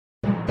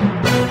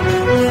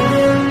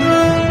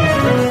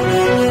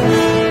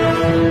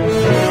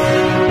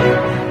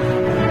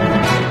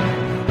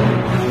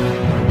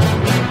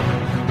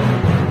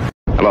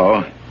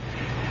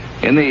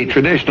In the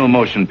traditional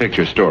motion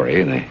picture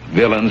story, the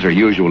villains are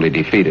usually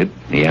defeated.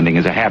 The ending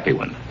is a happy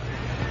one.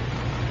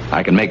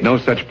 I can make no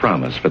such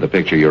promise for the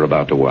picture you're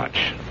about to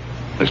watch.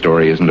 The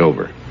story isn't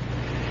over.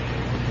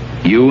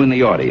 You and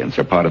the audience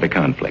are part of the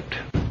conflict.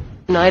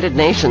 United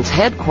Nations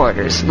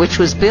headquarters, which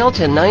was built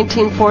in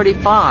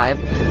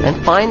 1945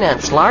 and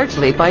financed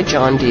largely by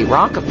John D.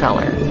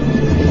 Rockefeller.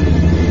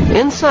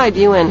 Inside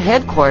UN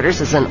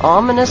headquarters is an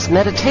ominous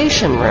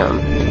meditation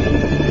room.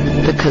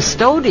 The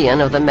custodian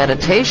of the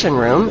meditation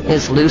room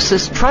is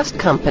Lucis Trust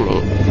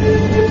Company.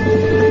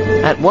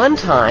 At one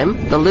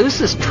time, the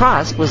Lucis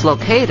Trust was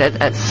located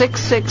at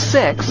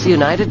 666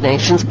 United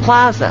Nations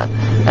Plaza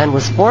and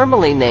was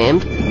formerly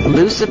named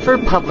Lucifer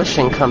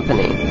Publishing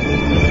Company.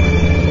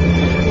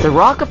 The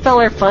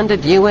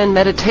Rockefeller-funded UN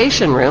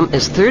meditation room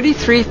is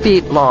 33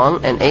 feet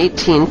long and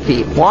 18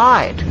 feet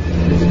wide.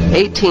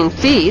 18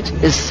 feet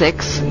is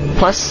 6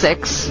 plus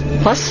 6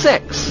 plus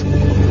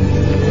 6.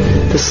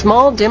 The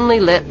small, dimly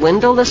lit,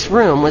 windowless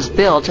room was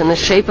built in the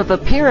shape of a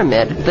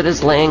pyramid that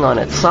is laying on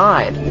its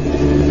side.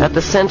 At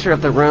the center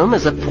of the room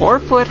is a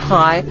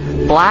 4-foot-high,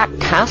 black,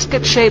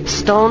 casket-shaped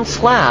stone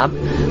slab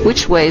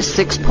which weighs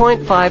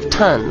 6.5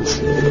 tons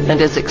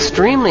and is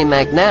extremely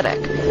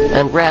magnetic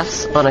and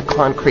rests on a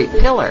concrete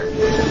pillar.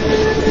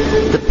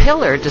 The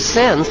pillar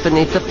descends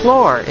beneath the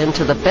floor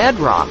into the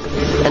bedrock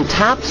and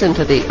taps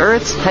into the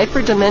Earth's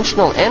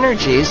hyperdimensional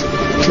energies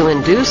to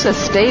induce a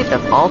state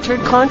of altered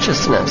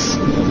consciousness.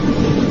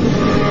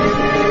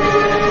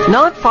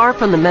 Not far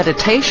from the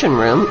meditation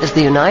room is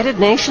the United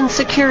Nations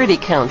Security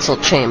Council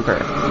chamber.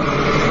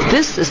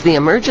 This is the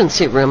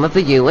emergency room of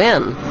the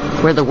UN,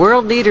 where the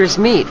world leaders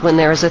meet when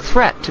there is a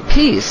threat to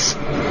peace.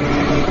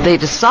 They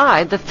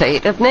decide the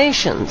fate of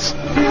nations.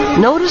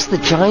 Notice the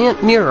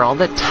giant mural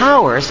that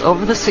towers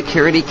over the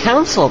Security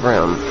Council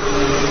room.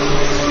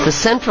 The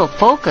central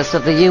focus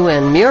of the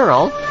UN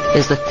mural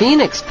is the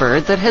phoenix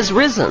bird that has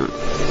risen.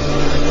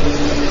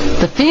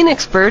 The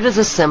phoenix bird is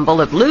a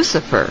symbol of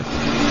Lucifer.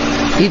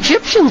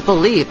 Egyptians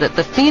believed that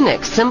the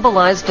phoenix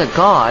symbolized a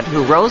god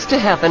who rose to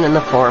heaven in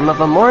the form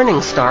of a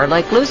morning star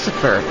like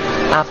Lucifer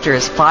after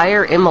his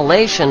fire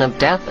immolation of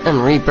death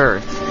and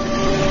rebirth.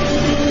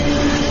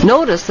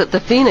 Notice that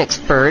the phoenix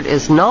bird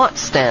is not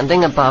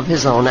standing above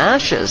his own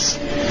ashes.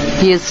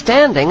 He is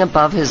standing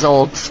above his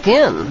old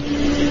skin.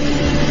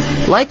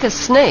 Like a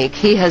snake,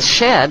 he has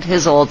shed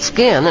his old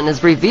skin and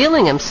is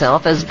revealing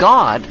himself as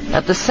God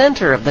at the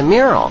center of the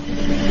mural.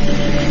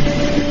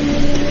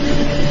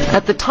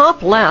 At the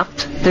top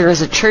left, there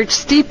is a church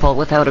steeple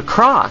without a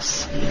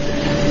cross.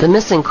 The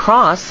missing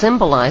cross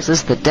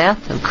symbolizes the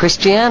death of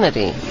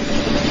Christianity.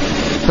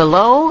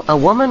 Below, a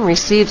woman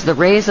receives the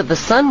rays of the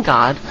sun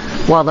god,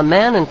 while the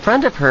man in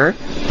front of her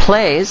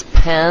plays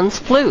Pan's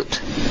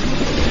flute.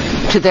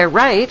 To their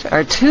right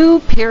are two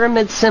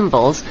pyramid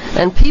symbols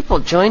and people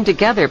joined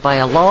together by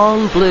a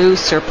long blue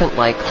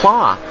serpent-like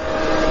claw.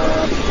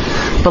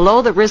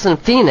 Below the risen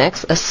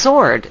phoenix, a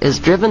sword is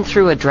driven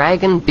through a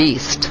dragon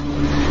beast.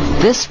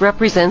 This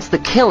represents the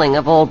killing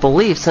of old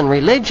beliefs and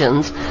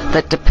religions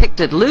that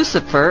depicted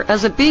Lucifer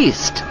as a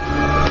beast.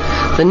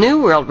 The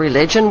New World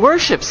religion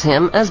worships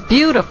him as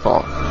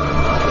beautiful.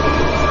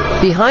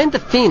 Behind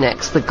the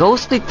phoenix, the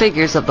ghostly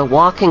figures of the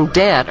walking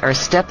dead are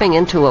stepping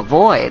into a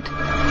void.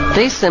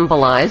 They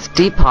symbolize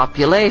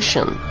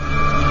depopulation.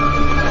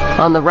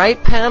 On the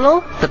right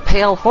panel, the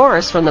pale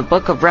horse from the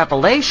book of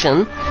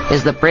Revelation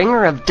is the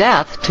bringer of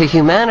death to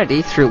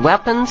humanity through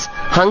weapons,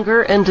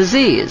 hunger, and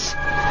disease.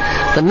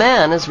 The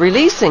man is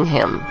releasing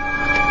him.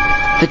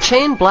 The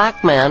chained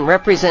black man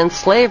represents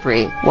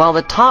slavery, while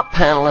the top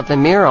panel of the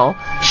mural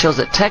shows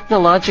a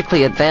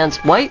technologically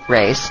advanced white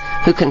race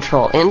who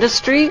control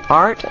industry,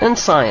 art, and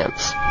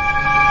science.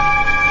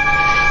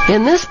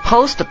 In this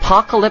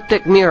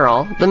post-apocalyptic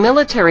mural, the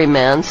military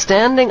man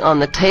standing on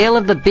the tail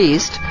of the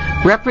beast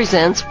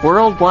represents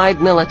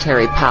worldwide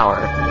military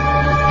power.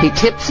 He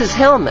tips his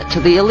helmet to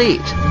the elite,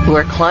 who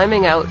are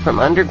climbing out from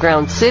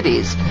underground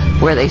cities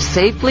where they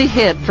safely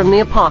hid from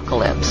the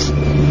apocalypse.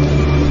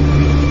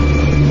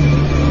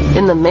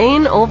 In the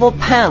main oval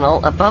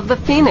panel above the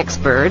phoenix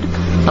bird,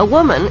 a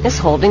woman is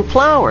holding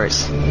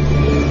flowers.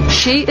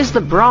 She is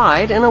the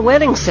bride in a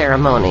wedding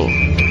ceremony.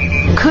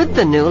 Could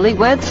the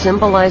newlyweds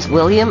symbolize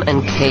William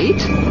and Kate?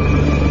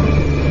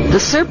 The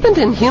serpent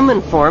in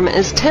human form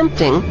is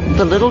tempting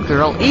the little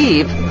girl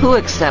Eve, who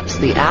accepts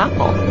the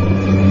apple.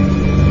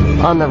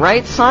 On the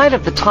right side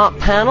of the top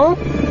panel,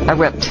 a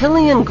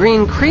reptilian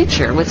green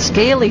creature with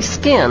scaly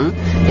skin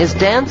is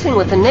dancing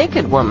with a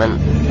naked woman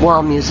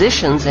while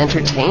musicians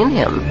entertain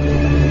him.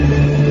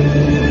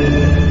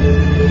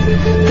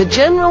 The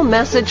general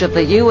message of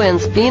the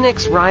UN's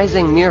Phoenix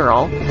Rising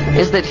mural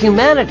is that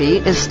humanity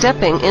is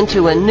stepping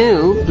into a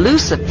new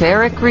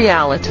Luciferic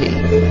reality.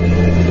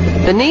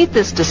 Beneath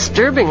this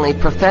disturbingly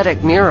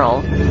prophetic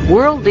mural,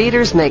 world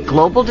leaders make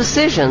global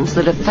decisions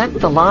that affect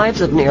the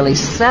lives of nearly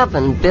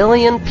 7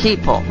 billion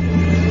people.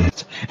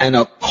 An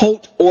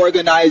occult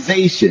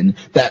organization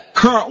that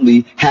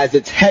currently has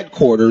its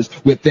headquarters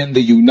within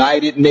the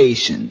United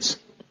Nations.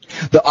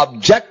 The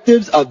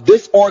objectives of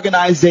this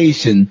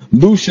organization,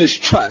 Lucis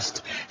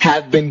Trust,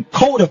 have been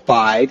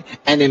codified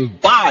and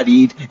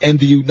embodied in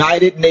the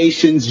United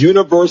Nations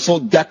Universal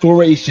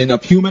Declaration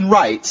of Human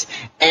Rights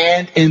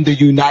and in the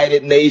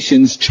United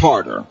Nations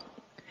Charter.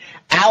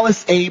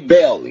 Alice A.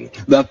 Bailey,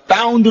 the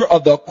founder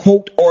of the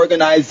quote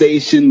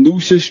organization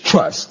Lucis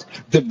Trust,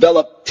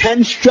 developed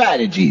 10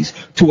 strategies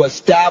to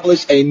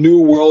establish a new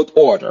world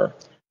order.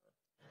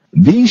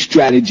 These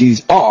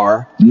strategies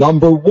are,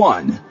 number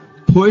 1,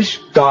 push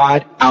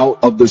God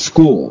out of the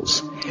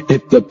schools.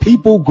 If the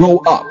people grow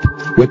up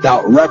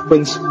without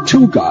reference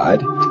to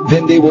God,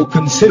 then they will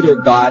consider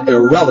God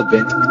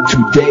irrelevant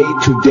to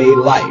day-to-day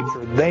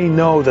life. They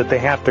know that they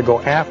have to go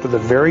after the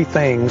very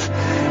things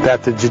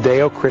that the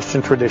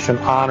Judeo-Christian tradition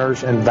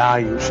honors and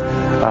values.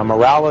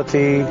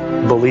 Morality,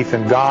 belief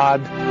in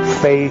God,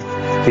 faith,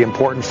 the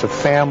importance of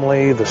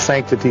family, the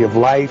sanctity of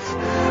life,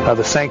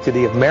 the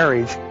sanctity of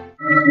marriage.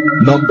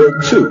 Number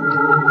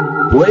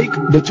 2, break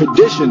the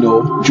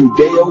traditional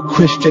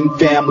Judeo-Christian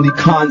family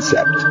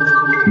concept.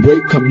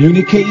 Break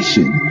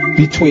communication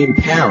between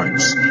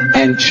parents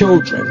and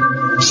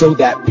children so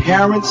that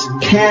parents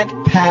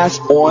can't pass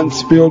on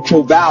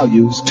spiritual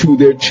values to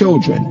their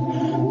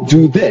children.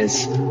 Do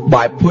this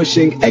by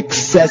pushing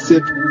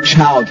excessive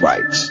child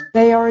rights.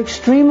 They are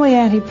extremely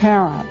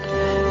anti-parent.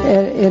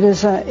 It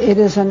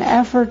is an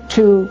effort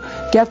to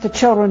get the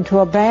children to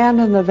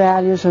abandon the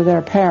values of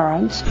their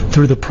parents.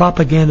 Through the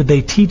propaganda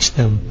they teach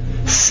them,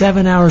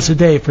 7 hours a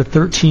day for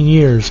 13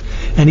 years,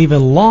 and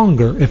even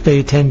longer if they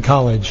attend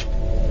college.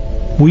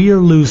 We are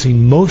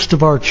losing most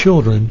of our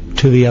children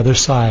to the other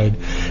side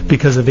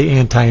because of the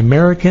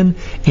anti-American,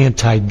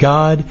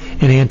 anti-God,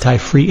 and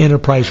anti-free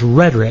enterprise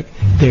rhetoric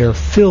they are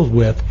filled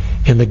with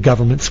in the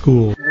government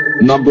schools.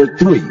 Number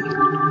 3,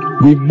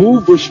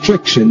 remove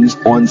restrictions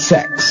on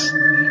sex.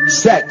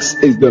 Sex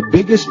is the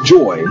biggest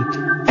joy,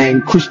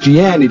 and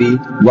Christianity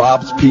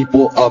robs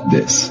people of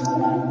this.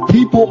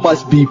 People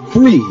must be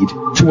freed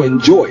to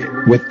enjoy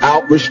it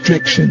without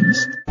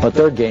restrictions. But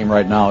their game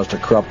right now is to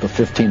corrupt the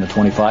 15 to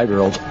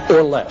 25-year-olds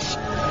or less.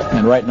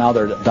 And right now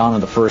they're down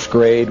in the first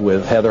grade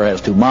with Heather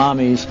Has Two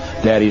Mommies,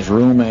 Daddy's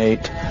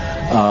Roommate,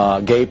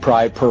 Gay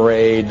Pride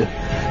Parade,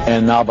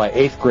 and now by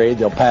 8th grade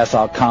they'll pass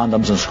out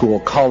condoms in school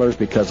colors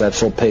because that's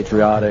so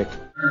patriotic.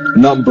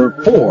 Number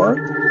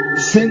 4,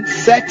 since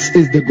sex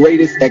is the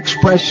greatest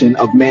expression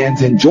of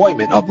man's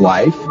enjoyment of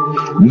life,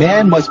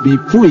 man must be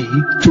free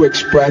to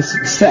express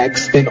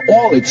sex in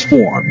all its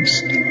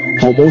forms.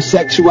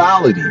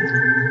 Homosexuality,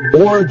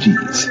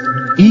 orgies,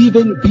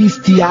 even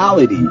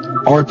bestiality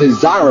are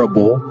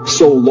desirable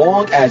so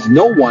long as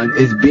no one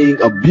is being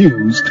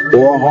abused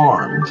or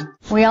harmed.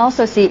 We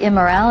also see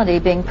immorality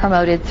being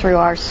promoted through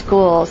our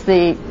schools.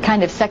 The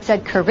kind of sex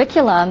ed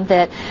curriculum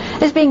that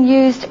is being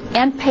used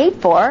and paid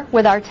for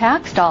with our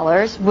tax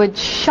dollars would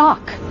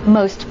shock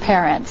most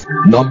parents.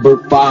 Number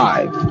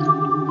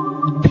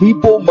 5,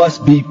 people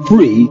must be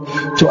free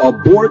to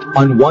abort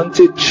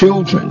unwanted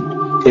children.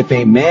 If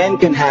a man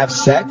can have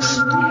sex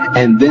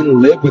and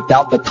then live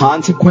without the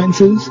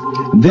consequences,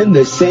 then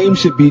the same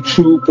should be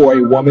true for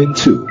a woman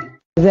too.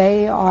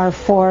 They are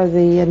for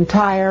the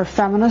entire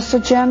feminist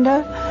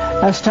agenda,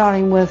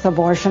 starting with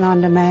abortion on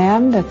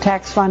demand,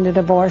 tax-funded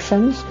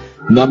abortions.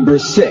 Number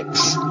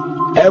 6,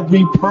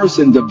 every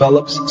person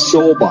develops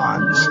soul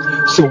bonds.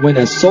 So when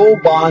a soul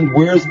bond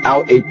wears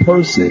out, a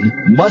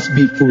person must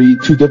be free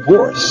to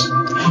divorce.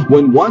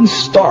 When one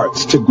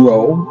starts to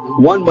grow,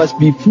 one must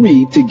be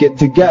free to get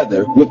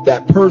together with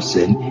that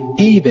person,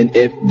 even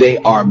if they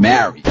are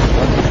married.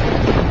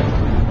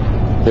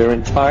 Their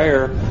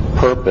entire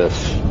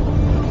purpose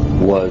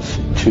was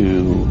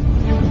to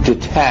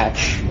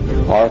detach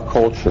our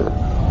culture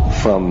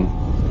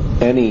from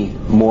any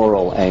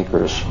moral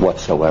anchors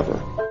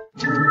whatsoever.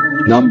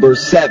 Number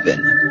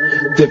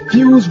 7,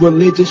 diffuse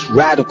religious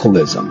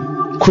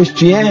radicalism.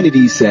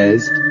 Christianity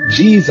says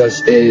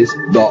Jesus is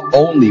the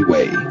only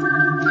way.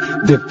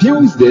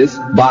 Diffuse this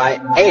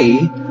by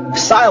A,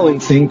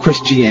 silencing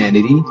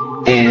Christianity,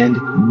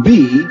 and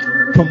B,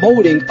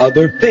 promoting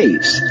other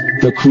faiths,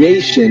 the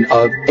creation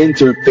of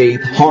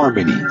interfaith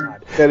harmony.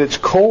 At its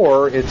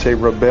core, it's a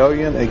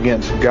rebellion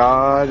against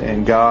God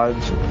and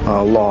God's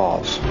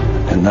laws.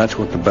 And that's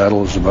what the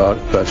battle is about.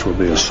 That's what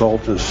the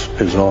assault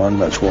is on.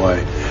 That's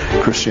why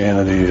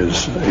Christianity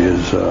is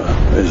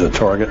a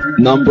target.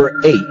 Number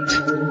 8,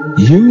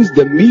 use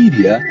the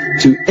media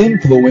to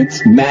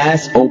influence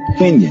mass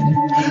opinion.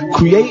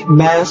 Create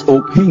mass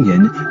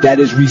opinion that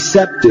is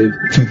receptive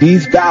to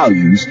these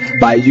values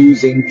by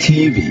using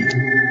TV,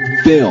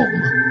 film,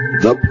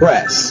 the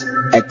press,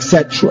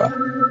 etc.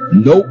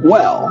 Note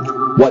well,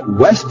 what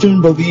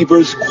Western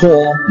believers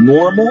call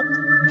normal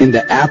in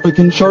the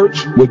African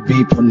church would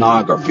be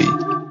pornography.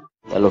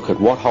 They look at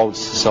what holds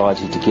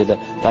society together,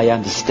 they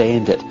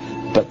understand it,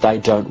 but they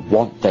don't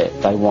want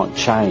that. They want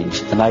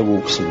change, and they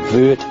will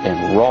subvert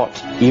and rot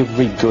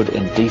every good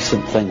and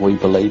decent thing we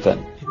believe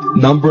in.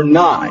 Number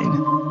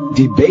 9,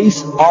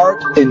 debase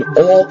art in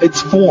all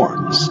its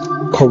forms.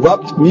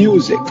 Corrupt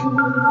music,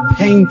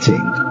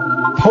 painting,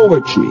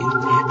 poetry,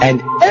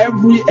 and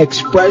every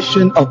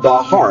expression of the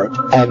heart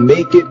and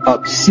make it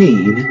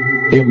obscene,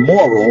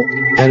 immoral,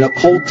 and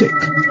occultic.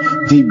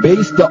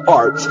 Debase the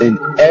arts in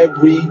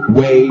every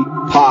way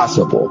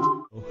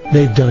possible.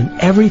 They've done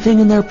everything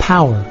in their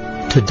power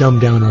to dumb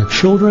down our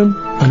children,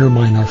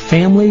 undermine our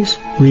families,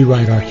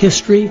 rewrite our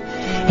history,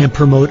 and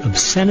promote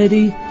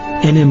obscenity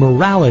and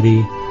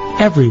immorality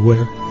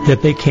everywhere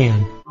that they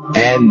can.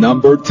 And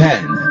number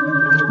 10,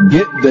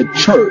 get the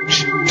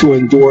church to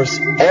endorse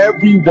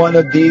every one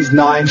of these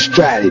 9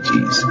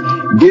 strategies.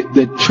 Get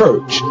the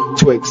church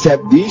to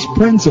accept these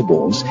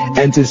principles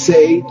and to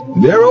say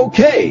they're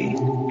okay.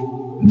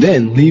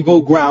 Then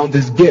legal ground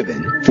is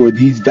given for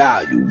these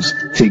values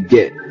to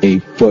get a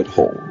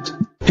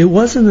foothold. It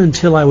wasn't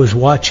until I was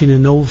watching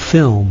an old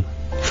film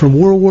from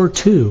World War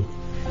II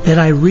that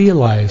I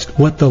realized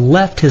what the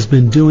left has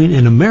been doing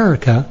in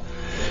America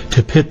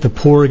to pit the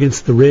poor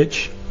against the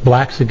rich,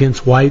 blacks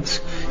against whites,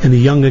 and the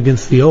young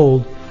against the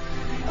old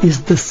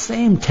is the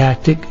same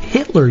tactic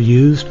Hitler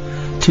used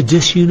to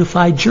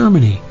disunify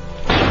Germany.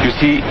 You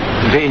see,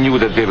 they knew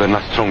that they were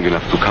not strong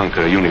enough to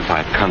conquer a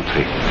unified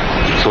country.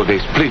 So they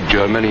split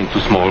Germany into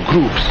small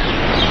groups.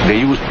 They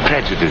used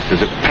prejudice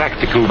as a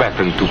practical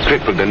weapon to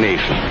cripple the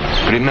nation.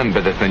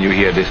 Remember that when you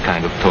hear this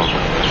kind of talk.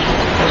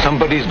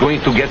 Somebody's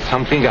going to get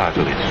something out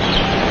of it.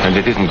 And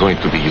it isn't going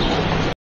to be you.